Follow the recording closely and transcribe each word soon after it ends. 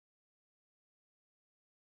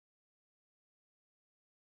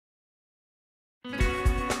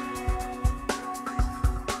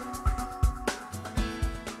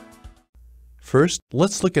First,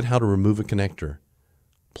 let's look at how to remove a connector.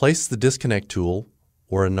 Place the disconnect tool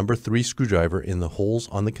or a number 3 screwdriver in the holes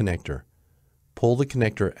on the connector. Pull the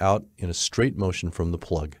connector out in a straight motion from the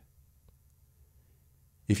plug.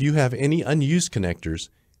 If you have any unused connectors,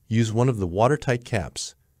 use one of the watertight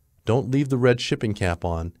caps. Don't leave the red shipping cap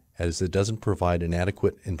on, as it doesn't provide an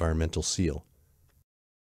adequate environmental seal.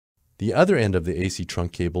 The other end of the AC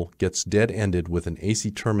trunk cable gets dead-ended with an AC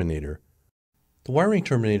terminator. The wiring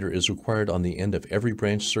terminator is required on the end of every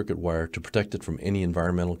branch circuit wire to protect it from any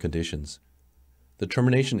environmental conditions. The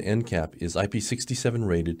termination end cap is IP67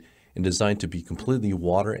 rated and designed to be completely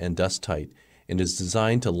water and dust tight, and is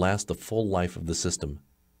designed to last the full life of the system.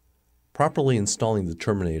 Properly installing the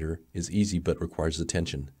terminator is easy but requires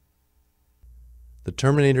attention. The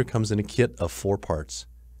terminator comes in a kit of 4 parts.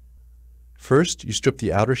 First, you strip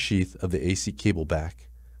the outer sheath of the AC cable back,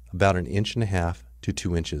 about 1.5 inches to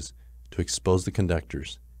 2 inches, to expose the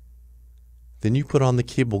conductors. Then you put on the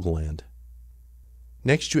cable gland.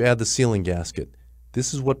 Next, you add the sealing gasket.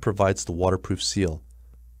 This is what provides the waterproof seal.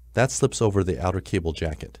 That slips over the outer cable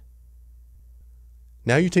jacket.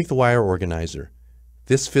 Now you take the wire organizer.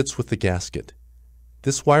 This fits with the gasket.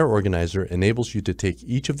 This wire organizer enables you to take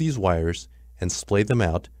each of these wires and splay them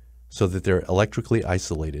out so that they're electrically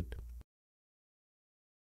isolated.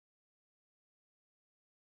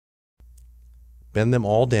 Bend them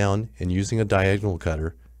all down and using a diagonal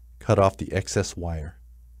cutter, cut off the excess wire.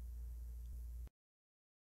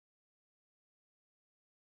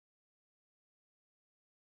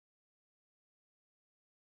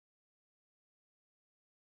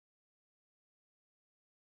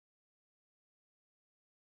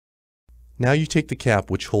 Now you take the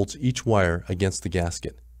cap which holds each wire against the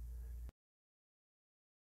gasket.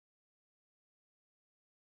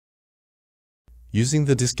 Using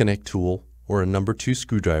the disconnect tool or a number 2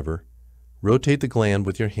 screwdriver, rotate the gland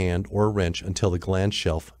with your hand or a wrench until the gland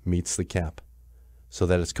shelf meets the cap, so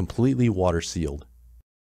that it's completely water sealed.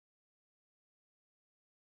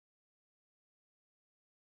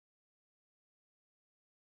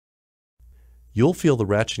 You'll feel the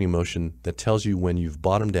ratcheting motion that tells you when you've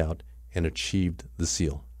bottomed out and achieved the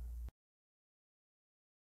seal.